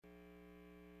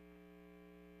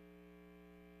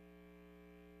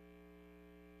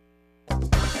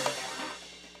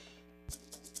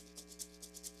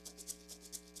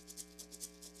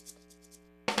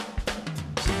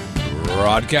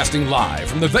Broadcasting live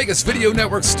from the Vegas Video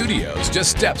Network studios,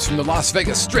 just steps from the Las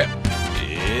Vegas Strip,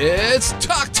 it's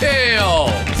Talk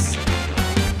Tales!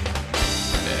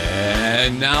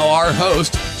 And now our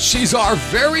host, she's our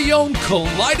very own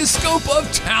kaleidoscope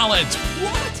of talent.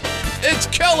 What? It's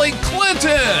Kelly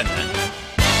Clinton!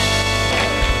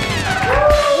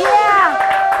 Yeah!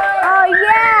 Oh,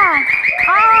 yeah!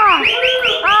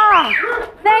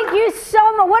 Thank you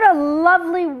so much. What a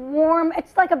lovely, warm,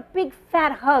 it's like a big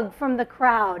fat hug from the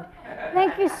crowd.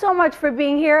 Thank you so much for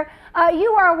being here.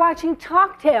 You are watching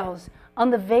Talk Tales on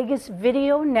the Vegas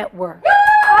Video Network.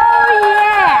 Oh,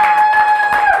 yeah!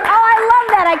 Oh, I love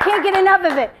that. I can't get enough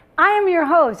of it. I am your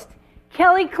host,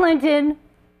 Kelly Clinton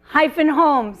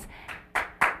Holmes.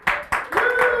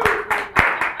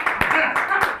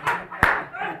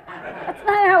 That's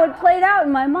not how it played out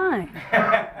in my mind.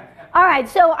 All right,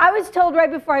 so I was told right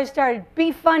before I started,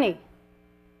 be funny.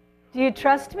 Do you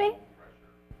trust me?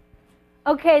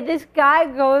 Okay, this guy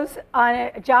goes on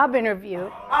a job interview.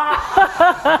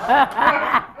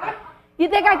 You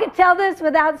think I could tell this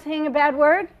without saying a bad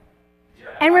word?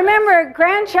 And remember,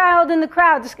 grandchild in the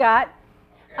crowd, Scott,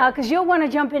 because you'll want to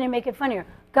jump in and make it funnier.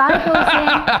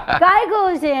 Guy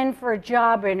goes in for a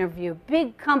job interview.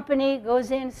 Big company,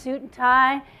 goes in, suit and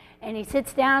tie, and he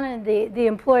sits down and the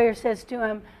employer says to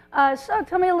him, so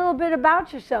tell me a little bit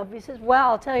about yourself. He says,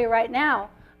 well, I'll tell you right now.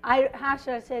 How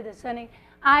should I say this, honey?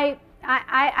 I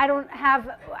don't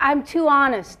have, I'm too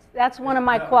honest. That's one of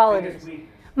my qualities.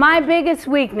 My biggest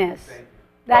weakness.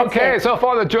 That's okay, it. so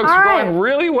far the jokes are going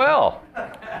really well.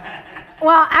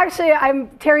 Well, actually, I'm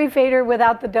Terry Fader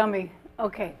without the dummy.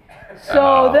 Okay.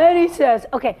 So then he says,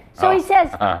 okay. So he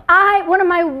says, one of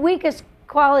my weakest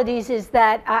qualities is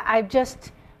that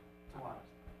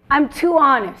I'm too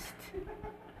honest.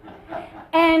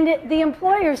 And the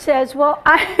employer says, well,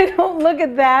 I don't look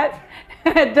at that.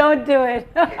 Don't do it.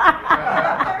 All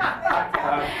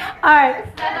right.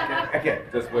 Okay,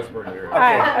 just whisper in your ear. All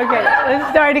right, okay.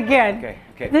 Let's start again. Okay.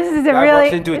 This is a Guy really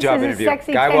walks into a job interview.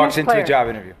 Guy walks into a job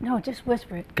interview. No, just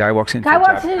whisper it. Guy walks into Guy a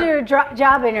walks into a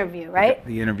job interview, right?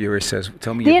 The interviewer says,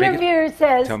 tell me The your interviewer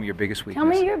says, tell me your biggest weakness. tell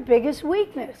me your biggest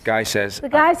weekness. Guy says, The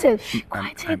guy says, shh,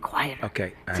 quiet, say it quieter.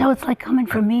 Okay. So it's like coming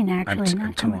from me naturally, I'm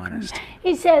not too coming honest. from me.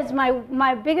 He says,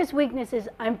 my biggest weakness is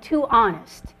I'm too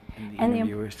honest. And the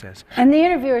interviewer says, And the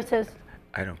interviewer says,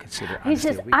 I don't consider honesty he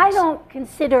says, a weakness. I don't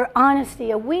consider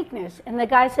honesty a weakness. And the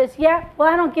guy says, yeah, well,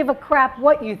 I don't give a crap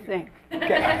what you think. Okay.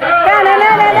 Do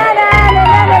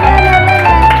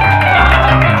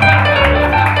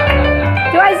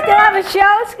I still have a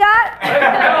show, Scott?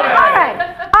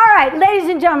 All right, ladies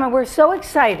and gentlemen, we're so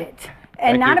excited.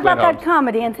 And not about that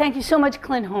comedy, and thank you so much,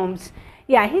 Clint Holmes.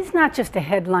 Yeah, he's not just a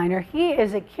headliner. He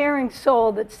is a caring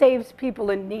soul that saves people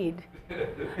in need.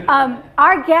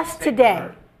 Our guest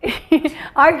today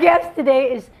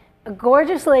is a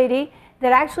gorgeous lady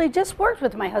that actually just worked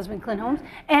with my husband, Clint Holmes.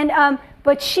 And,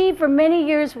 but she, for many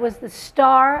years, was the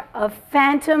star of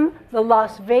Phantom, the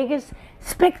Las Vegas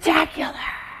Spectacular.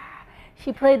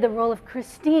 She played the role of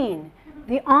Christine,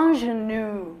 the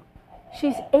ingenue.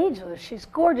 She's ageless, she's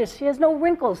gorgeous, she has no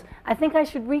wrinkles. I think I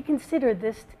should reconsider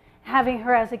this, having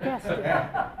her as a guest today.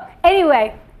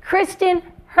 Anyway, Kristen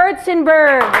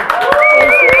Herzenberg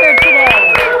is here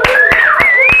today.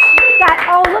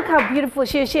 Oh, look how beautiful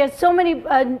she is. She has so many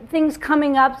things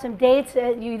coming up, some dates.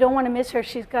 You don't want to miss her.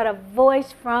 She's got a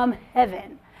voice from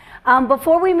heaven.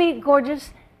 Before we meet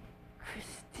gorgeous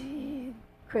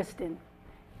Kristen.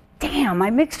 Damn, I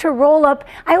mixed her roll up.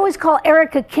 I always call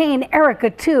Erica Kane Erica,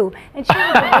 too. And she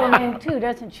has a real name, too,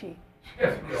 doesn't she?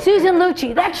 Susan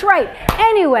Lucci, that's right.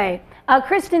 Anyway,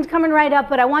 Kristen's coming right up,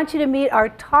 but I want you to meet our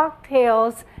Talk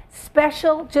Tales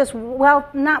special, well,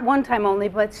 not one time only,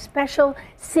 but special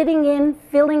filling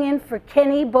in for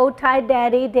Kenny Bowtie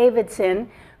Daddy Davidson,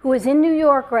 who is in New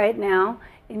York right now,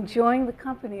 enjoying the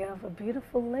company of a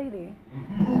beautiful lady.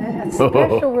 A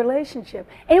special relationship.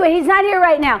 Anyway, he's not here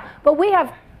right now, but we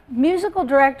have musical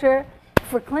director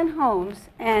for Clint Holmes,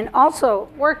 and also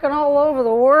working all over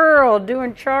the world,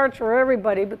 doing charts for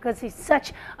everybody, because he's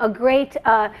such a great,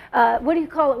 what do you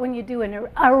call it when you do an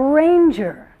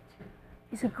arranger?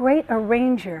 He's a great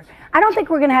arranger. I don't think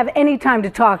we're going to have any time to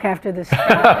talk after this.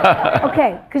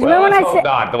 Okay, because remember when I said,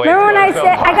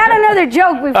 I got another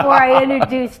joke before I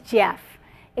introduced Jeff.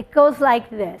 It goes like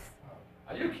this.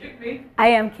 Are you kidding me? I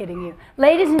am kidding you.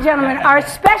 Ladies and gentlemen, our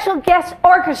special guest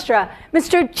orchestra,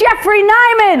 Mr. Jeffrey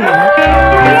Nyman.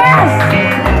 Yes!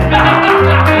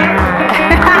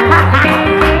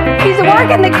 He's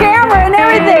working the camera and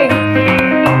everything.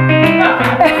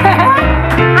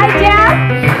 Hi, Jeff.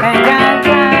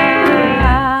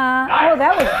 Oh,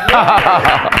 that was good.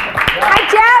 Hi,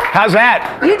 Jeff. How's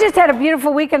that? You just had a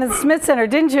beautiful weekend at the Smith Center,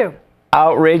 didn't you?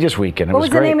 Outrageous weekend. It What was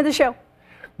the great. name of the show?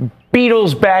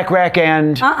 Beatles, Backrack,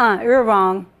 and... You're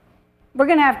wrong. We're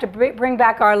going to have to bring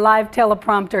back our live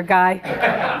teleprompter guy.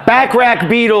 Backrack,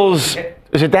 Beatles.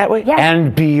 Is it that way? Yes.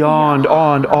 And beyond,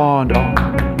 on.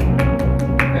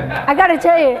 I got to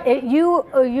tell you,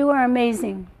 you are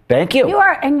amazing. Thank you. You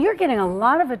are, and you're getting a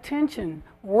lot of attention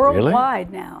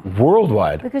worldwide now.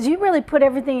 Worldwide. Because you really put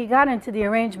everything you got into the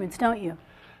arrangements, don't you?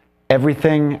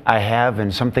 Everything I have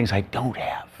and some things I don't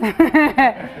have.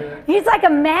 He's like a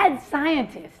mad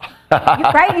scientist,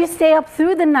 right? You stay up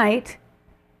through the night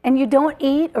and you don't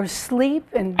eat or sleep.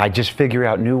 And I just figure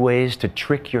out new ways to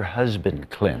trick your husband,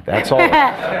 Clint. That's all.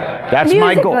 That's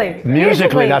my goal.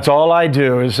 Musically, that's all I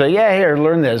do is say, yeah, here,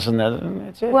 learn this, and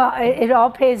that's it. Well, it all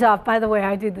pays off. By the way,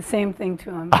 I do the same thing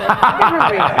to him.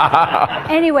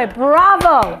 But anyway,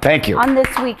 bravo. Thank you. On this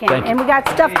weekend. Thank you. And we got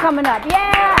stuff coming up.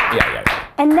 Yeah. Yeah.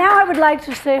 And now I would like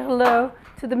to say hello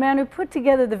to the man who put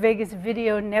together the Vegas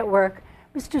Video Network,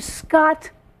 Mr.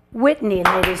 Scott Whitney,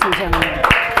 ladies and gentlemen.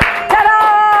 Ta-da!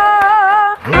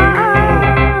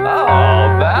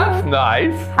 Oh, that's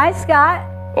nice. Hi, Scott.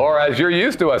 Or as you're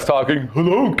used to us talking,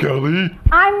 hello, Kelly.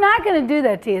 I'm not going to do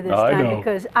that to you this I time know.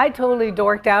 because I totally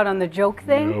dorked out on the joke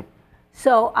thing. Yep.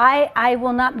 So I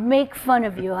will not make fun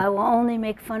of you. I will only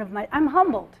make fun of I'm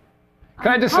humbled.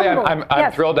 Can I just say I'm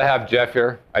Yes. thrilled to have Jeff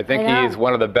here. I think I know. he's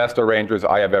one of the best arrangers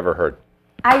I have ever heard.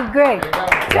 I agree.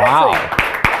 Wow. Seriously.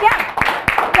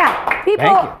 Yeah. People.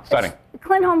 Thank you. Stunning.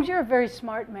 Clint Holmes, you're a very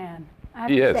smart man. I have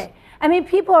He to is. say. I mean,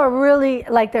 people are really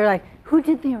like, they're like, who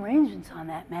did the arrangements on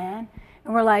that, man?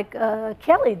 And we're like,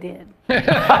 Kelly did.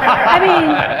 I mean,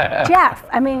 Jeff.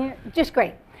 I mean, just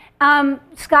great.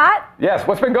 Scott? Yes,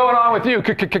 what's been going on with you,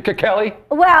 Kelly?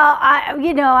 Well,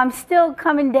 I'm still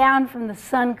coming down from the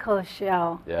Suncoast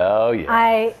show. Oh,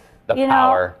 yeah. The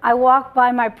power. I walk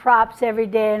by my props every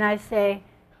day and I say,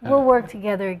 we'll work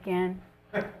together again.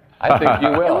 I think you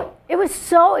will. It was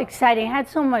so exciting. I had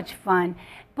so much fun.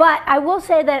 But I will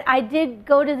say that I did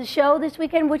go to the show this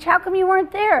weekend, which how come you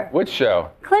weren't there? Which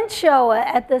show? Clint's show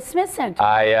at the Smith Center.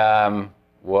 I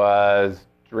was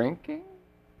drinking.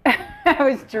 I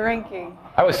was drinking.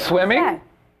 I was swimming. Yeah.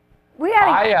 We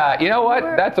had You know what?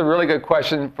 That's a really good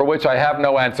question for which I have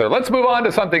no answer. Let's move on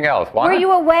to something else. Were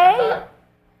you away?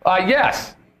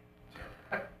 Yes.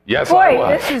 Yes, Boy, I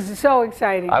was. this is so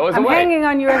exciting. I was I'm away. hanging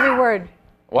on your every word.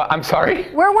 Well, I'm sorry.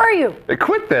 Where were you? They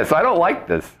quit this. I don't like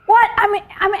this. What?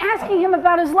 I'm asking him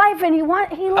about his life, and he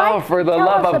likes Oh, for the to tell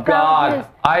love us of about God! his-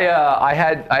 I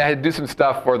had to do some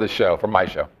stuff for the show, for my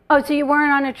show. Oh, so you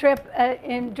weren't on a trip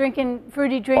and drinking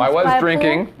fruity drinks? I by was a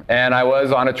drinking, pool? and I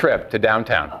was on a trip to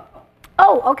downtown.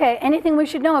 Oh, okay. Anything we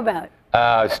should know about?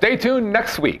 Stay tuned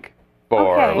next week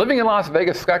for Okay. Living in Las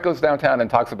Vegas. Scott goes downtown and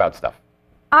talks about stuff.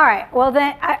 All right. Well,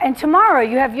 then, and tomorrow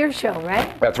you have your show,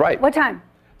 right? That's right. What time?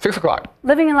 6 o'clock.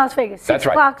 Living in Las Vegas. 6 That's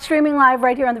right. o'clock, streaming live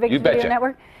right here on the Vegas You betcha. Video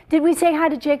Network. Did we say hi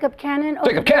to Jacob Cannon? over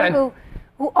Jacob there, Cannon.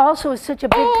 Who also is such a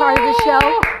big part of the show.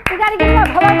 We got to give him up.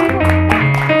 Hello, people.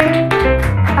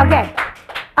 Okay.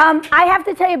 I have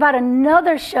to tell you about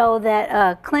another show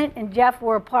that Clint and Jeff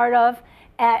were a part of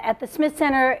at the Smith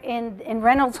Center in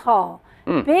Reynolds Hall.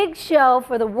 Big show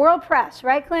for the world press,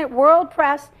 right, Clint? World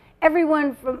press.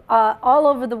 Everyone from all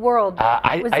over the world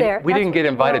was there. We That's didn't get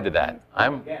what- invited to that.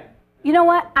 You know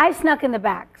what? I snuck in the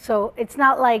back, so it's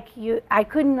not like I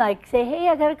couldn't like say, "Hey,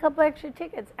 I got a couple extra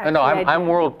tickets." No, Actually, I I'm did.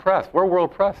 world press. We're world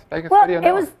press. Vegas Well, Video it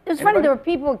Network. was funny. Anybody? There were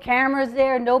people with cameras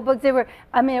there, notebooks. It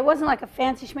wasn't like a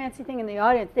fancy schmancy thing in the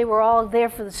audience. They were all there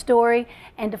for the story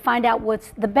and to find out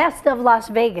what's the best of Las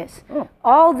Vegas.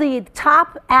 All the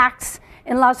top acts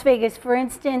in Las Vegas. For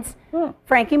instance,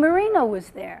 Frankie Marino was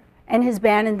there and his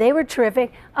band, and they were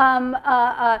terrific.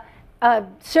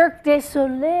 Cirque du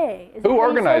Soleil. Is that Who how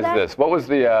you say organized that? this? What was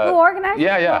the? Who organized it?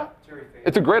 Yeah.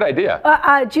 It's a great idea.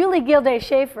 Julie Gilday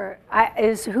Schaefer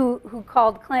is who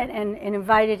called Clint and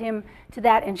invited him to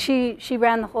that, and she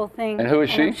ran the whole thing. And who is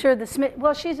she? I'm sure the Smith.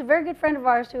 Well, she's a very good friend of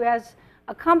ours who has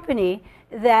a company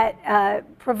that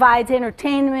provides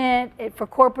entertainment for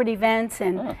corporate events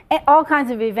and all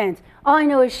kinds of events. All I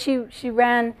know is she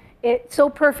ran it so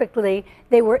perfectly.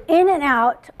 They were in and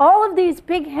out. All of these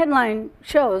big headline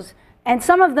shows, and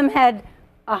some of them had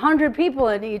 100 people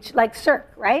in each, like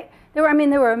Cirque, right? There were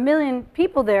 1 million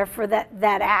people there for that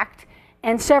act,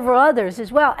 and several others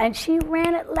as well. And she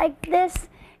ran it like this.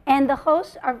 And the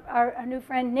host, our new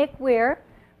friend Nick Weir,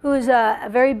 who is a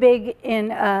very big in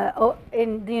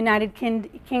the United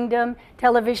Kingdom,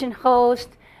 television host,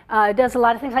 does a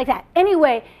lot of things like that.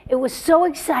 Anyway, it was so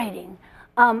exciting.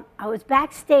 I was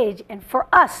backstage, and for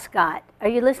us, Scott, Are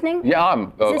you listening? Yeah, Is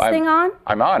this thing on?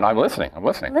 I'm on. I'm listening. I'm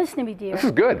listening. Listen to me, dear. This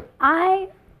is good. I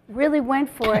really went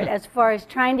for it as far as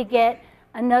trying to get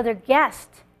another guest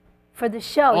for the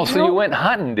show. Oh, so you went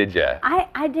hunting, did you?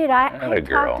 I did. I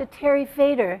talked to Terry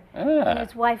Fader and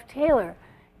his wife Taylor.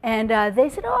 And they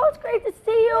said, oh, it's great to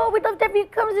see you. We'd love to have you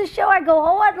come to the show. I go,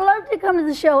 oh, I'd love to come to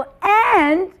the show.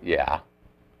 And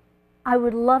I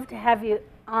would love to have you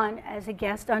on as a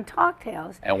guest on Talk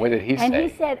Tales. And what did he say? And he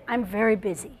said, I'm very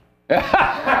busy. You know,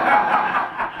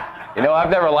 I've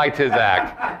never liked his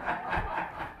act.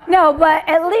 No, but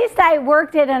at least I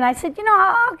worked it, and I said, you know,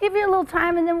 I'll give you a little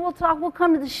time, and then we'll talk. We'll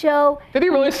come to the show. Did he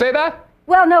really say that?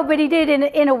 Well, no, but he did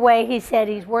in a way. He said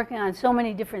he's working on so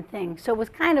many different things. So it was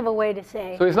kind of a way to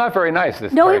say. So he's not very nice,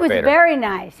 this No, Terry he was Fader. very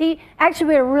nice. He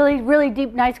actually had a really, really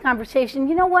deep, nice conversation.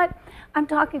 You know what? I'm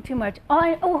talking too much.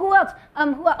 Oh, who else?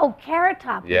 Carrot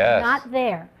Top was not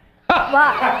there.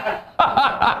 But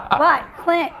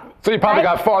Clint. So you probably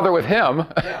got farther with him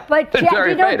But than Terry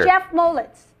you know Fader. Jeff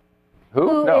Molitz?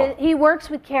 Who? No. He works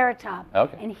with Carrot Top.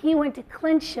 Okay. And he went to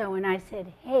Clint's show, and I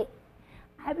said, hey,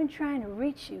 I've been trying to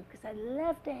reach you because I'd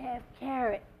love to have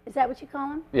Carrot. Is that what you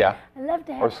call him? Yeah. I'd love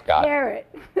to Or have Scott. Carrot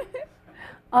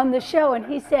on the show. And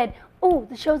he said, oh,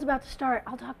 the show's about to start.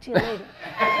 I'll talk to you later.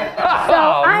 So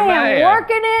I am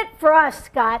working it for us,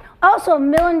 Scott. Also,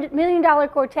 Million Dollar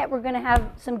Quartet, we're going to have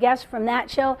some guests from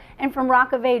that show and from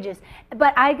Rock of Ages.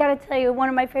 But I got to tell you, one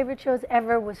of my favorite shows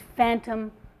ever was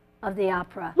Phantom of the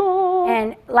Opera.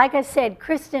 And like I said,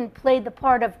 Kristen played the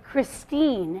part of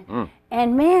Christine.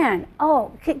 And man, just a little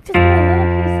piece of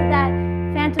that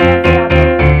Phantom of the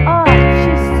Opera. Oh,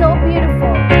 she's so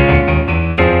beautiful.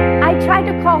 I tried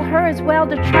to call her as well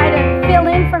to try to fill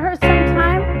in for her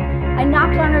sometime. I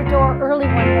knocked on her door early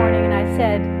one morning and I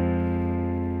said,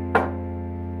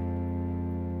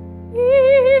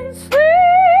 in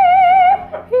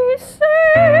sleep, he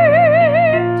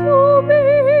said to me,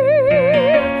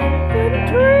 in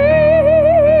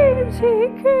dreams he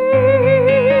came,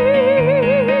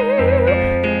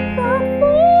 that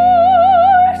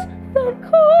voice that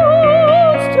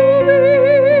calls to me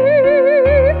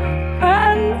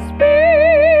and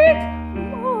speaks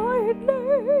my name.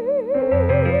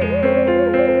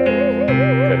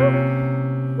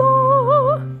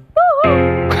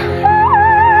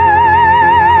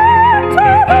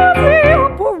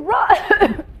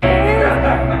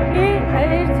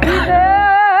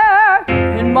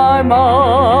 My mind.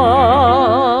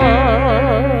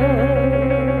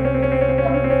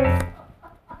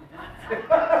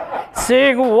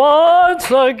 Sing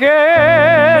once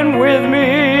again with me,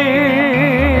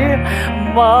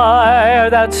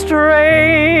 that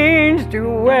strange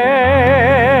duet.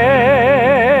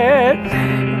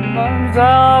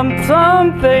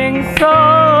 Something,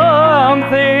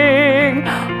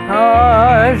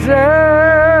 I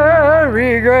shall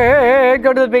regret.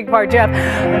 Go to the big part, Jeff.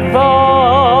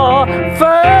 The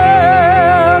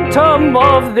Phantom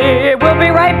of the... We'll be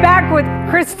right back with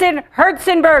Kristen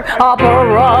Herzenberg.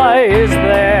 Opera is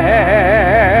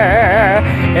there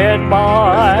in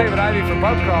my... This is David Ivy from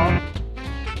Pub Crawl.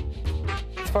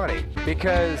 It's funny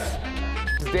because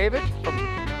this is David from...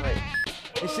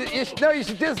 You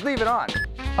should just leave it on.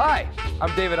 Hi,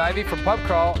 I'm David Ivy from Pub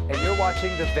Crawl, and you're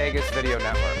watching the Vegas Video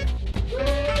Network.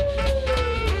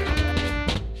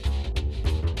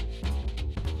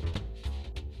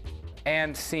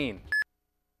 And scene.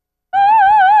 I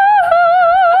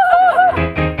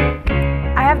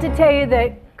have to tell you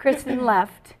that Kristen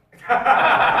left.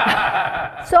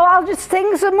 So I'll just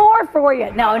sing some more for you.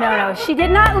 No. She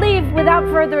did not leave. Without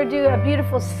further ado, a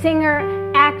beautiful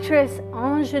singer, actress,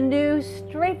 ingenue,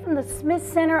 straight from the Smith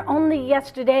Center only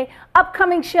yesterday.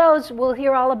 Upcoming shows, we'll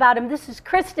hear all about him. This is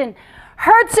Kristen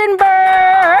Herzenberg.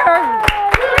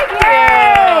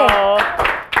 Yay!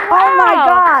 Oh my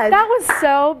God. That was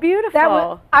so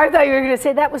beautiful. I thought you were going to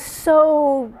say that was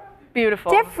so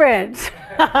beautiful. Different.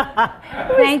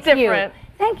 Thank you.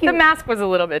 Thank you. The mask was a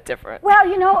little bit different. Well,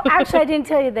 you know, actually I didn't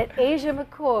tell you that Asia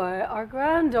McCoy, our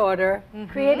granddaughter,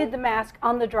 created the mask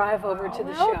on the drive over to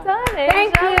the show. Well done, Asia.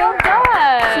 Thank you. Well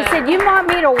done. She said, you want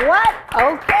me to what?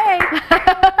 Okay.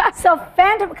 So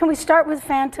Phantom, can we start with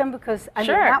Phantom? Because I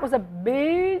mean, that was a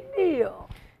big deal.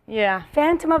 Yeah.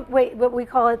 Phantom of, what we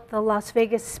call it, the Las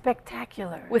Vegas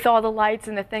Spectacular. With all the lights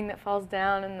and the thing that falls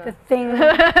down and the thing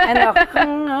and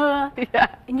the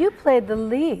yeah. And you played the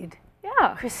lead.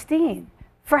 Yeah. Christine.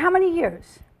 For how many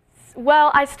years? Well,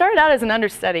 I started out as an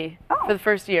understudy for the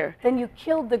first year. Then you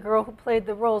killed the girl who played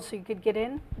the role so you could get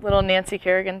in? Little Nancy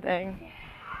Kerrigan thing.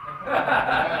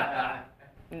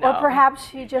 No. Or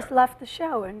perhaps you just left the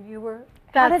show and you were.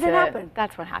 How did it happen?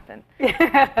 That's what happened.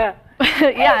 yeah,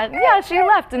 she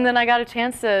left, and then I got a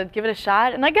chance to give it a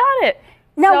shot, and I got it.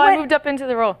 Now, so I moved up into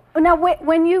the role. Now,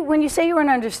 when you say you were an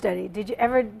understudy, did you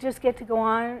ever just get to go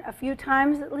on a few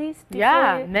times at least?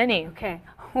 Yeah, many. Okay.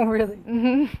 Oh, really?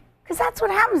 Because that's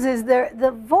what happens is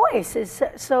the voice is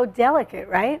so delicate,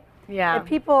 right? Yeah. And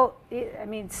people, I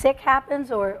mean, sick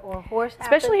happens or hoarse happens.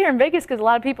 Especially here in Vegas, because a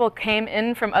lot of people came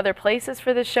in from other places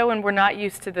for this show and were not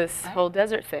used to this whole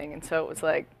desert thing. And so it was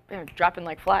like dropping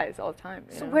like flies all the time.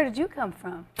 So where did you come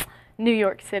from? New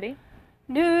York City.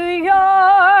 New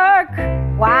York!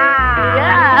 Wow!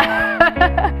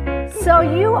 Yeah. So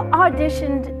you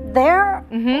auditioned there?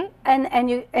 Mm-hmm.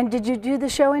 And did you do the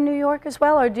show in New York as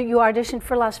well? Or did you audition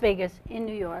for Las Vegas in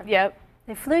New York? Yep.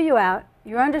 They flew you out,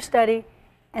 you're understudy,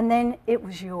 and then it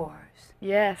was yours.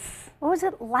 Yes. What was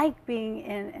it like being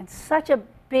in such a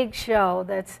big show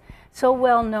that's so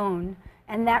well known,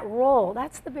 and that role,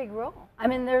 that's the big role. I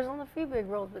mean, there's only a few big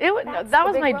roles, but that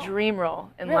was my dream role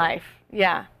in life.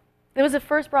 Yeah. It was the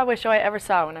first Broadway show I ever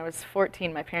saw when I was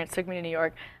 14. My parents took me to New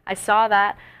York. I saw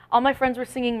that. All my friends were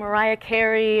singing Mariah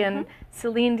Carey and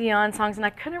Celine Dion songs, and I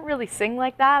couldn't really sing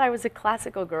like that. I was a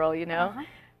classical girl, you know.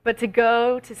 But to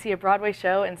go to see a Broadway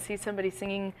show and see somebody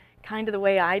singing kind of the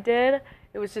way I did,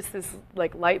 it was just this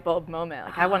like light bulb moment.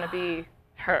 Like I want to be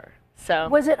her. So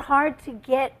was it hard to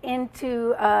get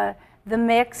into the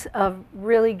mix of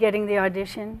really getting the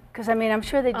audition? Because I mean, I'm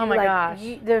sure they do. Oh my gosh.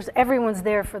 Everyone's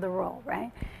there for the role,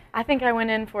 right? I think I went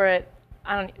in for it,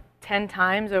 10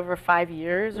 times over 5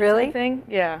 years or really? Something.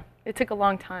 Yeah. It took a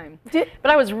long time. But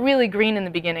I was really green in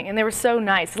the beginning, and they were so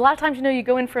nice. A lot of times, you know, you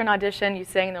go in for an audition, you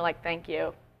sing, and they're like, thank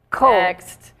you. Cold.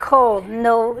 Next. Cold,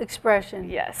 no expression.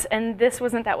 Yes, and this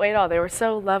wasn't that way at all. They were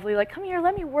so lovely, like, come here,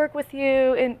 let me work with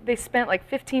you. And they spent like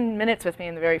 15 minutes with me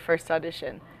in the very first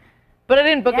audition. But I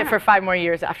didn't book it for 5 more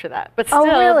years after that. But still,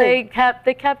 really?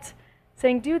 they kept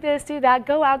saying, do this, do that,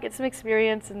 go out, get some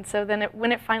experience. And so then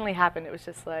when it finally happened, it was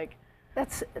just like,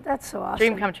 that's so awesome.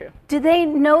 dream come true. Do they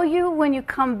know you when you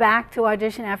come back to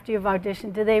audition after you've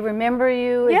auditioned? Do they remember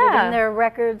you? Is it in their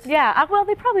records? Yeah, well,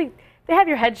 they have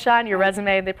your headshot and your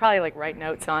resume. They probably like write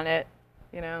notes on it,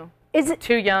 you know. Is it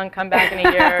too young, come back in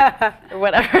a year, or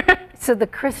whatever. So the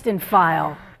Kristen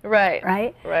file. Right.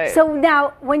 Right? Right. So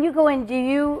now, when you go in,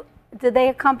 do they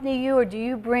accompany you, or do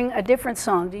you bring a different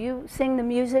song? Do you sing the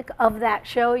music of that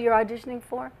show you're auditioning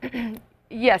for?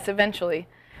 Yes, eventually.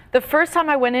 The first time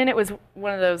I went in, it was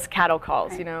one of those cattle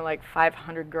calls, you know, like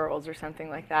 500 girls or something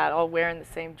like that, all wearing the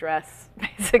same dress,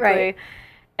 basically. Right.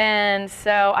 And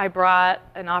so I brought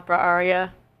an opera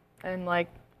aria, and like,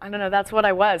 I don't know, that's what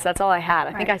I was. That's all I had.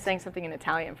 I think I sang something in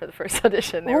Italian for the first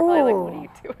audition. They were probably like, what are you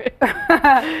doing?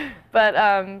 But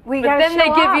then they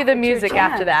give you the music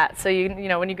after that. So, you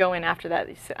know, when you go in after that,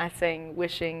 I sang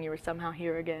Wishing You Were Somehow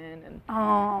Here Again, and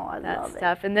that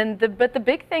stuff. And then, but the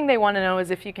big thing they want to know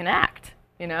is if you can act,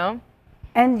 you know?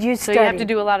 And you study. So you have to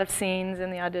do a lot of scenes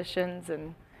in the auditions.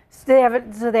 And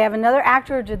so they have another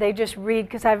actor, or do they just read?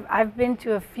 Because I've been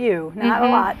to a few, not a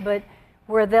lot, but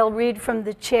where they'll read from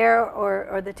the chair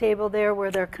or the table there where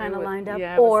they're kind of lined up,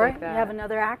 or like you have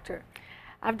another actor.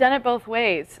 I've done it both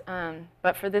ways,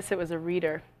 but for this it was a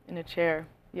reader in a chair.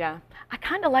 Yeah, I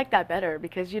kind of like that better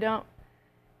because you don't.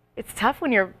 It's tough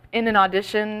when you're in an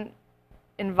audition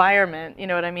environment, you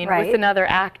know what I mean, with another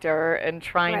actor and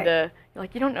trying to,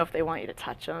 like, you don't know if they want you to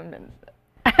touch them, and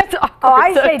it's awkward. Oh,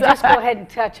 I say just go ahead and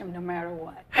touch them no matter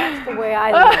what. That's the way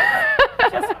I live.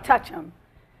 Just touch them.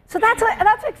 So that's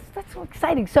so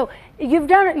exciting. So you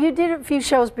did a few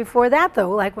shows before that,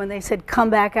 though, like when they said come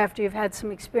back after you've had some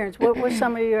experience. What were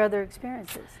some of your other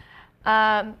experiences?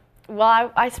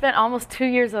 Well, I spent almost 2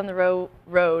 years on the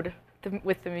road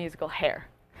with the musical Hair,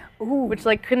 which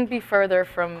like couldn't be further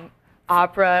from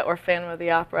opera or Phantom of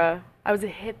the Opera. I was a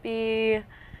hippie.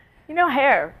 You know,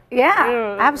 Hair.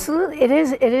 Yeah, absolutely. It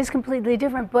is completely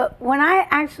different. But when I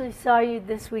actually saw you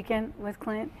this weekend with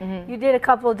Clint, you did a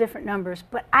couple of different numbers.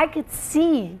 But I could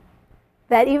see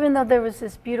that even though there was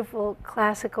this beautiful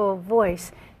classical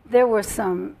voice, there was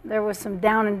some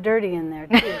down and dirty in there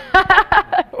too.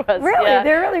 Really,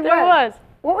 there really was.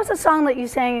 What was the song that you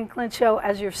sang in Clint's show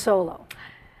as your solo?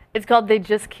 It's called "They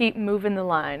Just Keep Moving the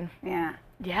Line." Yeah.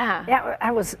 Yeah. Yeah,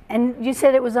 and you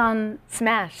said it was on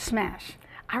Smash. Smash.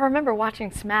 I remember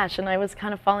watching Smash, and I was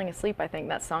kind of falling asleep. I think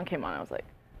that song came on. I was like,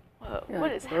 "Whoa,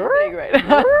 what is happening right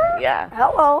now?" Yeah.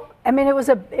 Hello. I mean, it was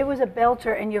a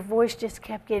belter, and your voice just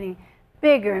kept getting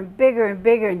bigger and bigger and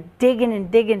bigger,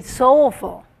 and digging,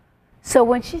 soulful. So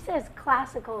when she says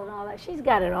classical and all that, she's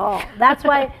got it all. That's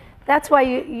why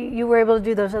you were able to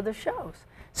do those other shows.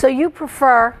 So you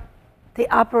prefer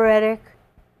the operatic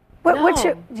What's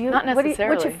your, not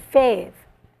necessarily. what's your fave?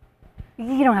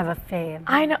 You don't have a fave.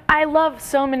 I know. I love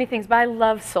so many things, but I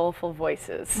love soulful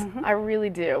voices. I really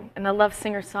do. And I love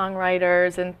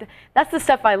singer-songwriters, and that's the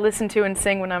stuff I listen to and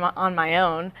sing when I'm on my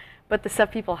own. But the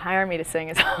stuff people hire me to sing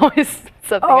is always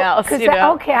something else, you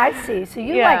know? Okay, I see. So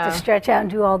you like to stretch out and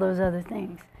do all those other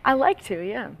things. I like to,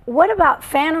 yeah. What about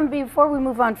Phantom, before we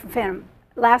move on from Phantom?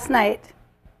 Last night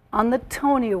on the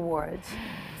Tony Awards,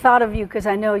 thought of you because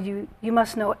I know you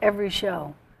must know every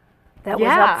show that was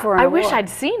up for an I award. wish I'd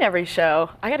seen every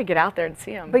show. I got to get out there and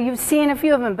see them. But you've seen a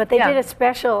few of them, but they did a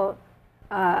special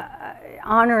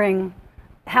honoring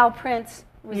Hal Prince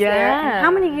was there. And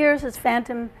how many years has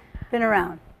Phantom been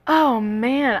around? Oh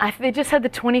man, they just had the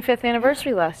 25th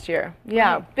anniversary last year.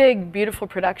 Yeah, big, beautiful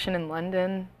production in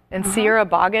London. And Sierra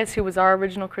Boggess, who was our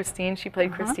original Christine, she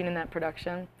played Christine in that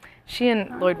production. She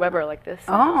and Lloyd Webber like this.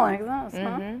 Oh, like this,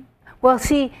 huh? Well,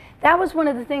 see, that was one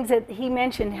of the things that he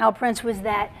mentioned, Hal Prince, was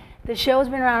that the show's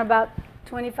been around about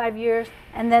 25 years,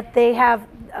 and that they have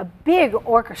a big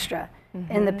orchestra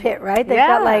in the pit, right? They've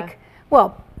got like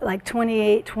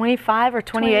 28. 25 or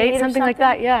 28, something like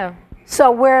that, yeah. So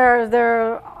where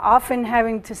they're often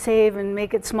having to save and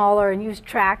make it smaller and use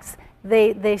tracks,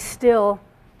 they still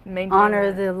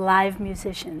honor the live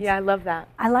musicians. Yeah, I love that.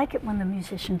 I like it when the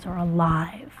musicians are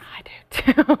alive. I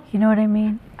do too. You know what I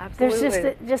mean? Absolutely.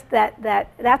 There's just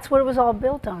that's what it was all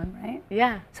built on, right?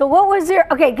 Yeah. So what was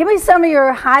okay, give me some of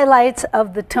your highlights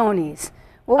of the Tonys.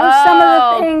 What were some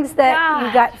of the things that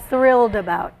you got thrilled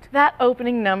about? That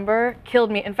opening number killed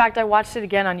me. In fact, I watched it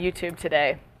again on YouTube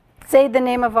today. Say the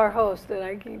name of our host that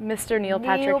I keep. Mr. Neil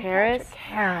Patrick Harris.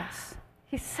 Harris.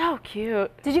 He's so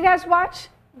cute. Did you guys watch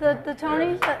the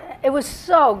Tonys? It was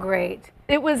so great.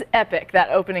 It was epic, that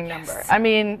opening number. I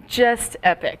mean, just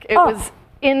epic. It was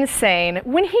insane.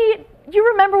 You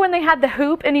remember when they had the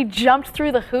hoop and he jumped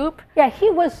through the hoop? Yeah, he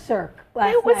was Cirque last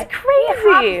night. It was crazy.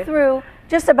 He hopped through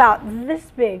just about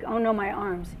this big. Oh no, my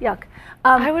arms. Yuck.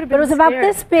 I would have been But it was scared. about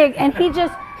this big, and he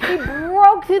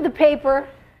broke through the paper.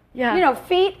 Yeah. You know,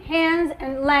 feet, hands,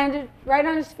 and landed right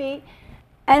on his feet.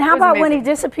 And how was about when he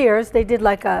amazing. disappears? They did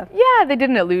like a They did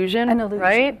an illusion. An illusion.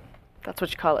 Right? That's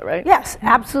what you call it, right? yes,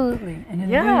 absolutely, an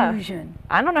illusion.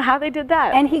 I don't know how they did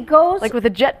that. And he goes like with a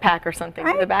jetpack or something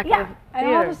to the back of the and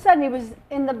theater. all of a sudden he was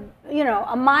in the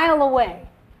a mile away.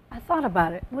 I thought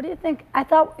about it. What do you think? I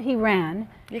thought he ran.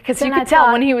 Because Then you I could tell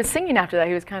thought- when he was singing after that,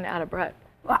 he was kind of out of breath.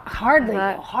 Well, hardly.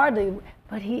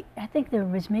 But I think there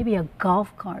was maybe a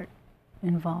golf cart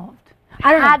involved.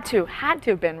 I don't know. Had to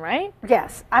have been, right?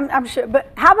 Yes, I'm sure.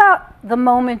 But how about the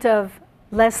moment of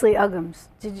Leslie Uggams?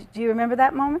 Do you remember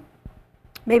that moment?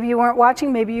 Maybe you weren't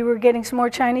watching. Maybe you were getting some more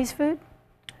Chinese food.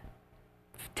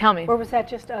 Tell me. Or was that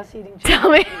just us eating Chinese?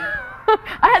 Tell me.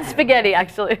 I had spaghetti,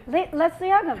 actually. Leslie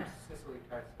Uggams.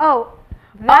 Oh,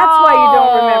 that's why you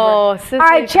don't remember. Cicely All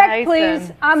right, check Tyson.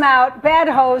 please. I'm out. Bad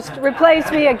host.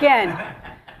 Replace me again.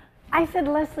 I said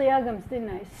Leslie Uggams, didn't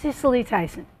I? Cicely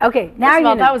Tyson. Okay, now you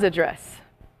know. That was a dress.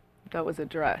 That was a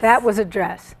dress. That was a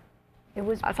dress. It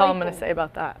was. That's all I'm going to playful. say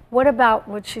about that. What about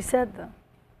what she said, though?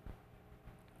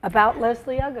 About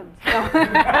Leslie Uggams.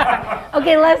 No.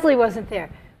 Okay, Leslie wasn't there,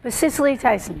 but Cicely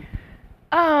Tyson.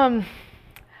 I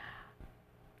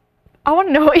want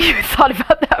to know what you thought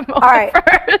about that moment All right.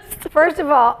 first. First of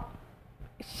all,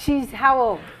 she's how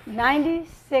old?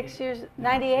 96 years?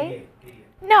 98?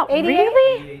 No, 88?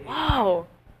 really? Whoa.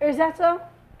 Is that so?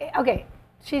 Okay,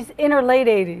 she's in her late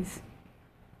 80s.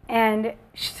 And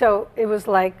so it was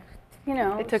like,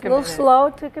 It took a a little minute. slow,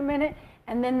 it took a minute.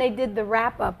 And then they did the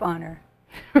wrap up on her.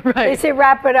 Right. They say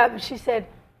wrap it up. She said,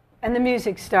 and the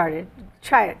music started.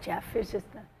 Try it, Jeff. It's just,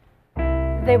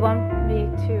 they want me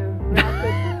to wrap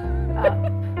it up.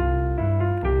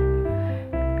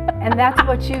 And that's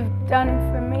what you've done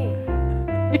for me.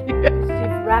 Is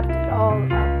you've wrapped it all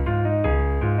up.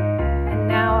 And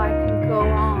now I can go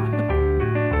on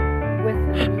with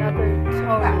another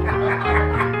Tony.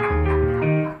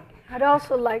 I'd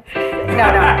also like to say,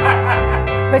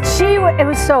 no. But it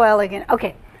was so elegant.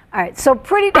 Okay. All right, so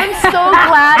pretty. I'm so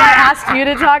glad I asked you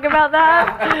to talk about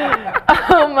that.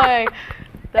 Oh my,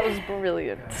 that was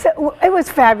brilliant. So it was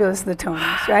fabulous, the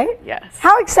Tonys, right? Yes.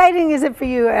 How exciting is it for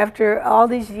you after all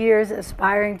these years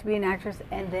aspiring to be an actress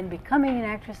and then becoming an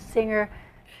actress, singer?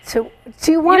 So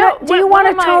do you want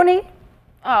a Tony?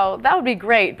 Oh, that would be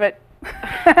great, but.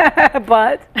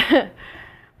 But.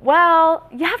 Well,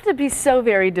 you have to be so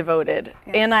very devoted,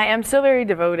 and I am so very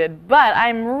devoted, but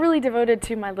I'm really devoted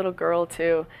to my little girl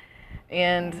too,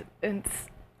 and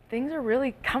things are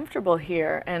really comfortable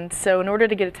here, and so in order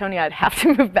to get a Tony, I'd have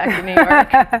to move back to New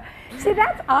York. See,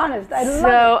 that's honest. I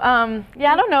love it.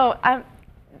 Yeah, I don't know.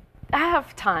 I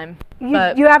have time.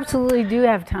 You absolutely do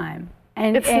have time.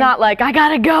 And it's not like, I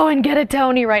gotta go and get a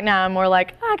Tony right now. I'm more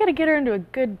like, I gotta get her into a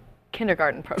good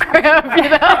kindergarten program. You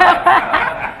know?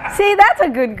 See, that's a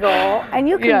good goal, and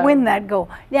you can win that goal.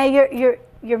 Now,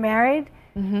 you're married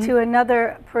to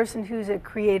another person who's a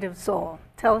creative soul.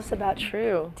 Tell us about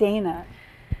Dana.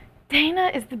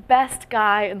 Dana is the best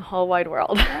guy in the whole wide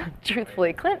world,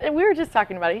 truthfully. Clint, and we were just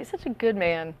talking about it. He's such a good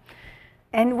man.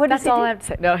 And what does he do? That's all I have to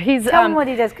say. No, he's tell him what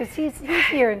he does, because he's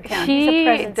here in town.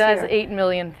 He does here. 8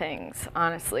 million things,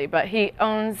 honestly, but he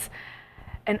owns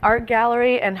an art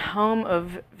gallery and home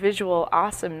of visual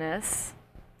awesomeness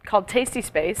called Tasty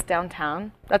Space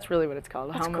downtown. That's really what it's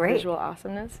called, a home of visual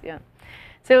awesomeness. Yeah.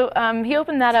 So he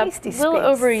opened that up a little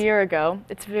over a year ago.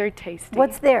 It's very tasty.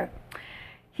 What's there?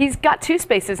 He's got 2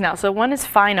 spaces now. So one is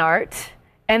fine art,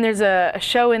 and there's a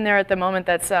show in there at the moment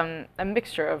that's a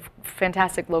mixture of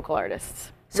fantastic local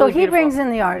artists. So really he brings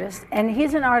in the artist, and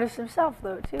he's an artist himself,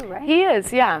 though, too, right? He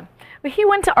is, yeah. But he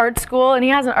went to art school, and he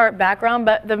has an art background,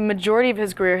 but the majority of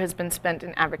his career has been spent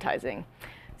in advertising.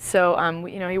 So,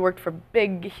 you know, he worked for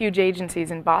big, huge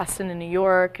agencies in Boston and New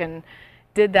York, and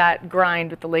did that grind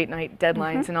with the late night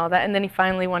deadlines and all that. And then he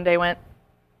finally one day went,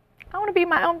 I want to be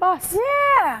my own boss.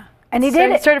 Yeah. And he did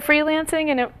it. He started freelancing,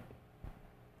 and it,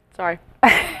 sorry.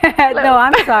 No,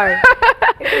 I'm sorry.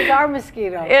 It was our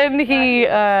mosquito. And he,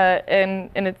 and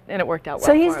it worked out well.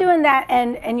 So he's doing that,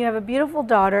 and you have a beautiful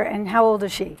daughter, and how old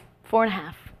is she?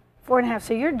 4.5. 4.5.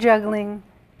 So you're juggling,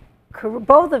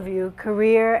 both of you,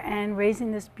 career and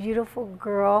raising this beautiful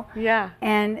girl. Yeah.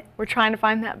 And we're trying to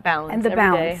find that balance. And the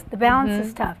balance. The balance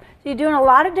is tough. So you're doing a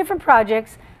lot of different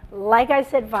projects. Like I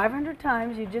said 500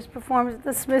 times, you just performed at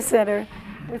the Smith Center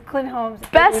with Clint Holmes.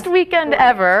 Best weekend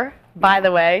ever, by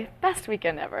the way. Best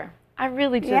weekend ever. I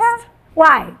really just... Yeah?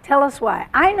 Why? Tell us why.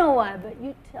 I know why, but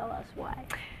you tell us why.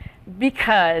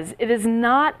 Because it is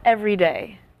not every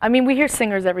day. I mean, we hear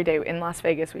singers every day. In Las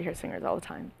Vegas, we hear singers all the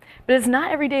time. But it's not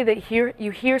every day that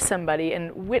you hear somebody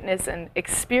and witness and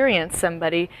experience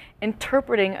somebody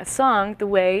interpreting a song the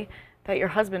way that your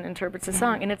husband interprets a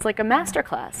song. And it's like a master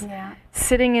class. Yeah.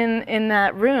 Sitting in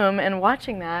that room and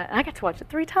watching that. And I got to watch it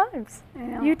 3 times.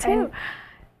 You too. And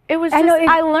it was just,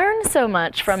 I learned so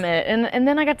much from it. And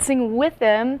then I got to sing with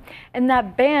them and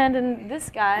that band and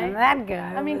this guy. And that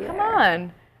guy. I mean, come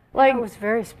on. Like, it was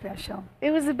very special.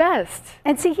 It was the best.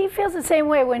 And see, he feels the same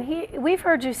way. We've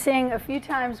heard you sing a few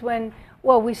times when,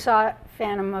 well, we saw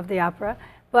Phantom of the Opera,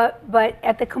 but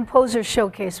at the Composer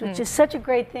Showcase, which is such a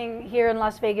great thing here in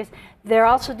Las Vegas. They're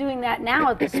also doing that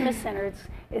now at the Smith Center.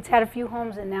 It's had a few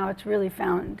homes, and now it's really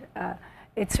found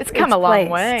it's come a long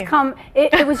way.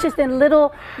 It was just in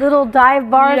little dive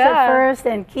bars at first,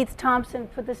 and Keith Thompson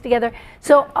put this together.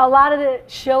 So a lot of the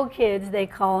show kids, they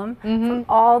call them, from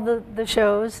all the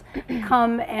shows,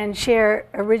 come and share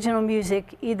original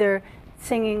music, either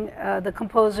singing the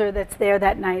composer that's there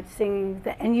that night, singing,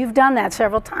 and you've done that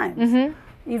several times.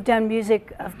 You've done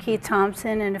music of Keith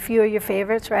Thompson and a few of your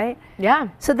favorites, right? Yeah.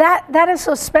 So that is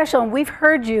so special, and we've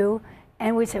heard you,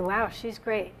 and we say, wow, she's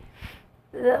great.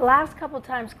 The last couple of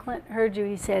times Clint heard you,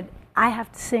 he said, I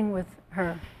have to sing with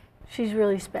her. She's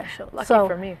really special. Lucky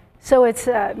for me. So it's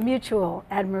a mutual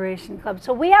admiration club.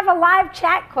 So we have a live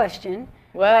chat question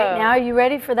right now. Are you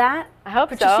ready for that? I hope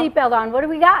Put your seatbelt on. What do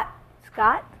we got,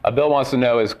 Scott? Bill wants to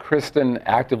know, is Kristen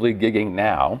actively gigging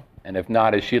now? And if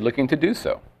not, is she looking to do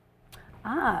so?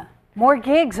 More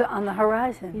gigs on the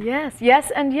horizon. Yes,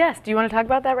 yes, and yes. Do you want to talk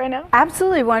about that right now?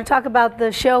 Absolutely. We want to talk about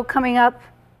the show coming up.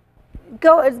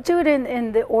 Go do it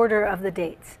in the order of the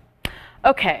dates.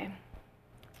 Okay.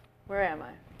 Where am I?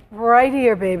 Right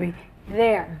here, baby.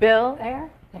 There. Bill? There?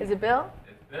 Is it Bill?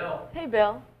 It's Bill. Hey,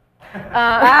 Bill.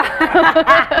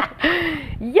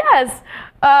 Yes.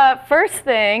 First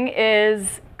thing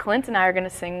is Clint and I are going to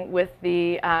sing with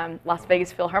the Las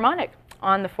Vegas Philharmonic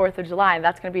on the 4th of July.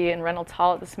 That's going to be in Reynolds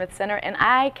Hall at the Smith Center, and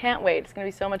I can't wait. It's going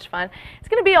to be so much fun. It's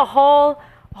going to be a whole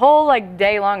like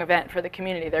day-long event for the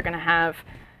community. They're going to have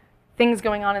things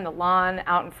going on in the lawn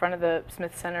out in front of the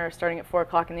Smith Center starting at 4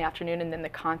 o'clock in the afternoon, and then the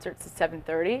concert's at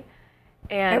 7:30.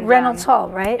 And at Reynolds Hall,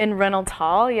 right? In Reynolds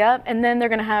Hall, yep. And then they're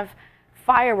going to have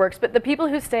fireworks, but the people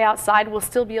who stay outside will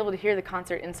still be able to hear the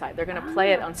concert inside. They're going to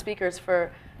play it on speakers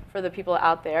for the people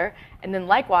out there. And then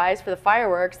likewise, for the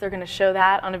fireworks, they're going to show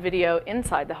that on a video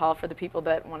inside the hall for the people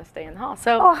that want to stay in the hall.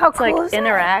 So how it's cool like is that?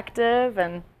 Interactive.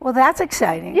 And Well, that's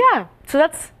exciting. yeah, so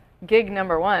that's gig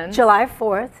number 1. July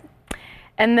 4th.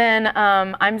 And then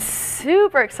I'm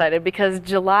super excited because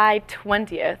July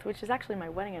 20th, which is actually my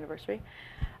wedding anniversary,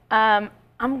 I'm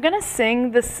I'm going to sing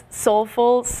this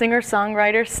soulful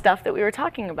singer-songwriter stuff that we were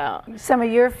talking about. Some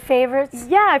of your favorites?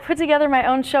 Yeah, I put together my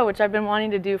own show, which I've been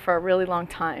wanting to do for a really long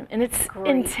time. And it's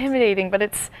intimidating,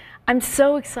 but I'm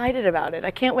so excited about it. I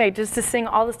can't wait just to sing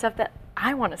all the stuff that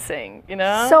I want to sing, you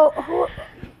know? So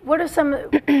what are some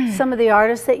of the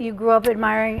artists that you grew up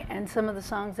admiring and some of the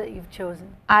songs that you've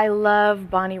chosen? I love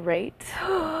Bonnie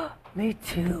Raitt. Me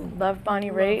too. Love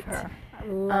Bonnie Raitt.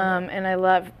 And I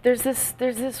love, there's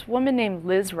this woman named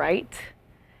Liz Wright.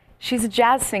 She's a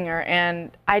jazz singer, and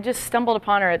I just stumbled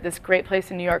upon her at this great place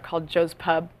in New York called Joe's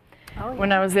Pub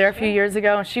when I was there a few years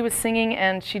ago, and she was singing,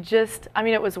 and she just, I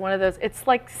mean, it was one of those, it's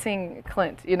like seeing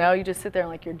Clint, you know, you just sit there and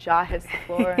like your jaw hits the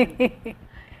floor.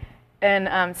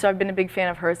 And so I've been a big fan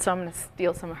of hers, so I'm going to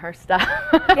steal some of her stuff.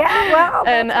 Yeah, well.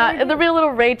 And the real little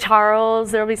Ray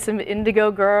Charles, there'll be some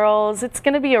Indigo Girls. It's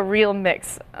going to be a real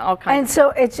mix, all kinds. And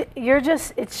so it's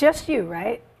just you,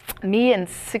 right? Me and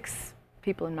 6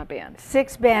 people in my band.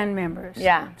 6 band members.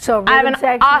 Yeah. So I have rhythm an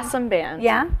section? awesome band.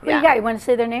 Yeah? Who you got? You want to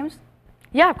say their names?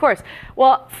 Yeah, of course.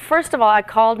 Well, first of all, I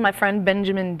called my friend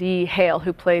Benjamin D. Hale,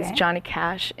 who plays Johnny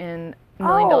Cash in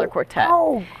 $1 Million Quartet.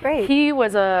 Oh, great. He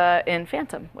was in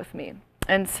Phantom with me.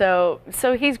 And so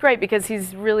he's great because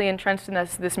he's really entrenched in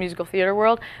this musical theater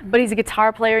world, but he's a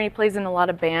guitar player and he plays in a lot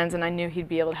of bands, and I knew he'd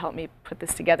be able to help me put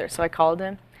this together, so I called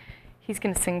him. He's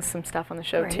going to sing some stuff on the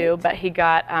show too, but he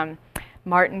got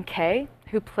Martin Kay,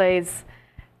 who plays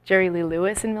Jerry Lee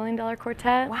Lewis in $1 Million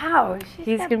Quartet. Wow.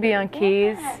 He's going to be on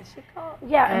keys.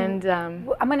 Yeah. And I'm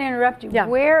going to interrupt you. Yeah.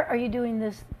 Where are you doing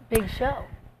this big show?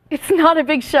 It's not a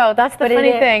big show. That's the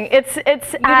funny thing. It's you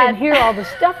didn't hear all the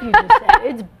stuff you just said.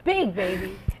 It's big,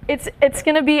 baby. It's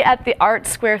going to be at the Art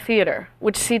Square Theater,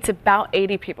 which seats about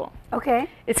 80 people. Okay.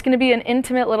 It's going to be an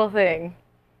intimate little thing.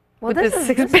 Well, with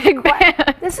this big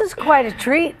band. This is quite a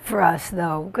treat for us,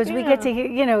 though, because we get to hear,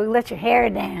 you know, let your hair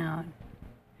down.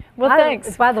 Well,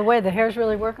 thanks. By the way, the hair's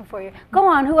really working for you. Go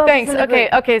on. Who else? Thanks. Is in the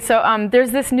group? Okay. So there's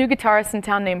this new guitarist in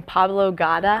town named Pablo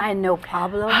Gada. I know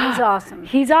Pablo. He's awesome.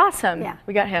 He's awesome. Yeah.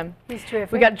 We got him. He's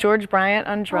terrific. We got George Bryant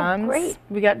on drums. Oh, great.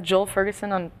 We got Joel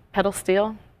Ferguson on pedal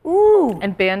steel. Ooh.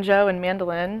 And banjo and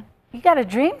mandolin. You got a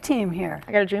dream team here.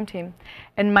 I got a dream team.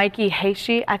 And Mikey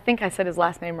Heishi, I think I said his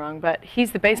last name wrong, but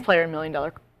he's the bass player in $1 Million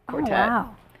Quartet. Oh,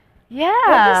 wow. Yeah.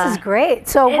 Well, this is great.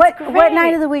 So what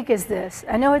night of the week is this?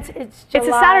 I know it's July. It's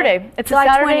a Saturday. It's July a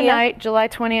Saturday 20th. night, July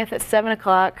 20th at 7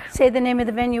 o'clock. Say the name of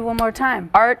the venue one more time.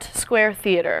 Art Square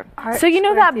Theater. Art so you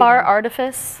know Square that bar Theater.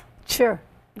 Artifice? Sure.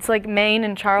 It's like Maine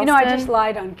and Charleston. You know, I just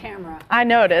lied on camera. I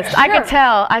noticed. Sure. I could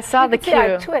tell. I saw the cue.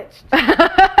 I twitched.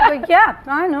 But yeah,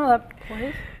 I know that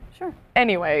place. Sure.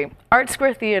 Anyway, Art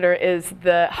Square Theater is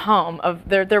the home of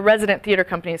their resident theater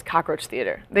company is Cockroach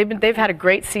Theater. They've had a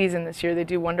great season this year. They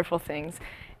do wonderful things,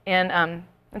 and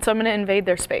so I'm going to invade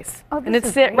their space. Oh, this and it's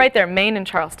is great. right there, Maine and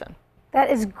Charleston.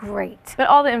 That is great. But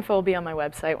all the info will be on my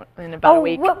website in about a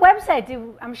week. What website?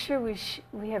 I'm sure we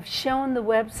have shown the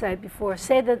website before.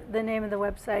 Say the name of the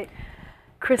website.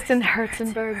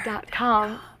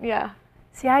 KristenHerzenberg.com. Yeah.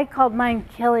 See, I called mine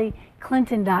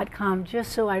KellyClinton.com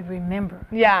just so I'd remember.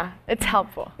 Yeah, it's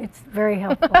helpful. It's very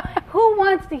helpful. Who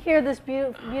wants to hear this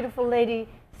beautiful lady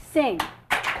sing?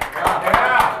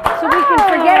 So we can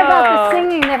forget about the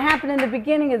singing that happened in the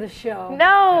beginning of the show.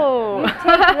 No. You take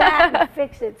that and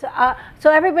fix it.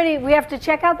 So everybody, we have to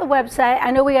check out the website.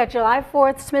 I know we got July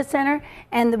 4th, Smith Center,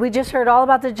 and we just heard all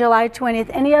about the July 20th.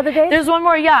 Any other dates? There's one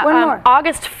more, yeah. One more.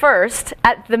 August 1st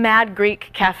at the Mad Greek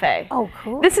Cafe. Oh,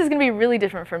 cool. This is going to be really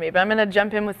different for me, but I'm going to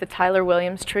jump in with the Tyler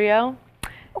Williams Trio.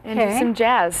 And do some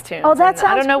jazz tunes. Oh, that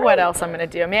sounds I don't know what great. else I'm going to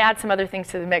do. I may add some other things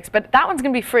to the mix, but that one's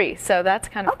going to be free, so that's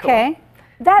kind of Okay. cool.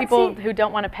 That's People who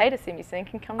don't want to pay to see me sing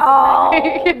can come to Oh,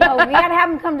 the no, we got to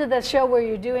have them come to the show where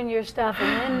you're doing your stuff,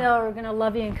 and then they're going to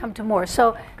love you and come to more.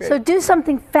 So do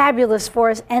something fabulous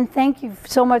for us, and thank you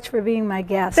so much for being my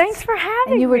guest. Thanks for having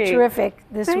me. And you were terrific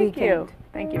this weekend. Thank you.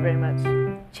 Thank you very much.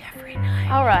 Jeffrey Knight.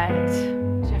 All right.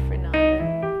 Jeffrey Knight.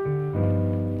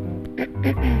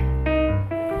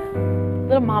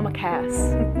 Little Mama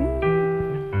Cass.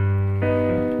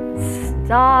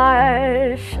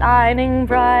 Stars shining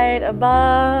bright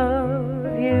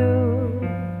above you.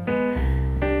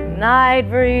 Night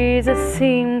breezes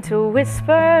seem to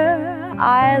whisper,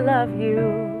 I love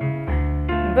you.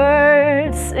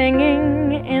 Birds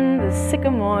singing in the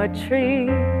sycamore tree.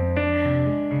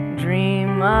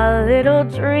 Dream a little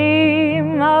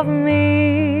dream of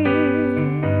me.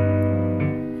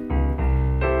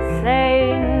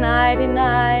 Say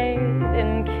nighty-night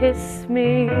and kiss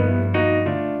me.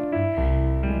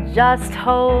 Just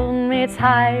hold me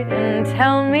tight and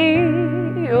tell me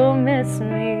you'll miss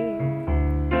me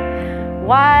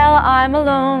while I'm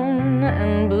alone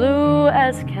and blue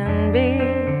as can be.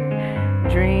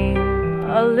 Dream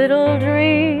a little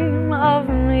dream of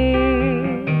me.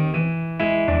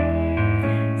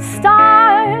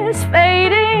 Stars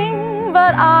fading,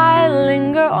 but I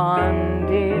linger on,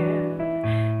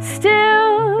 dear,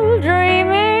 still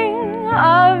dreaming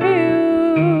of you.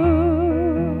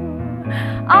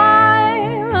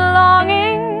 I'm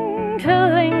longing to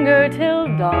linger till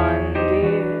dawn,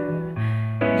 dear,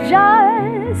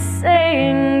 just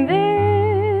saying this.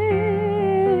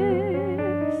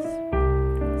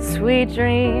 Sweet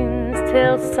dreams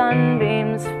till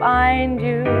sunbeams find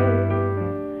you.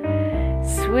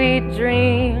 Sweet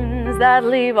dreams that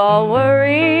leave all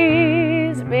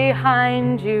worries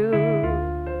behind you.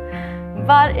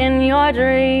 But in your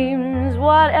dreams,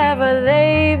 whatever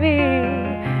they be,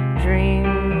 dream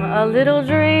a little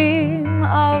dream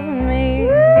of me.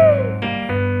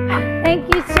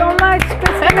 Thank you so much,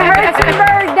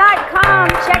 KristenHerzenberg.com.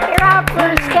 Check her out for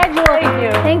her schedule. Thank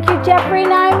you. Thank you, Jeffrey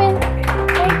Nyman.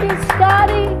 Thank you,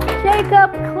 Scotty,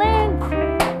 Jacob, Clint.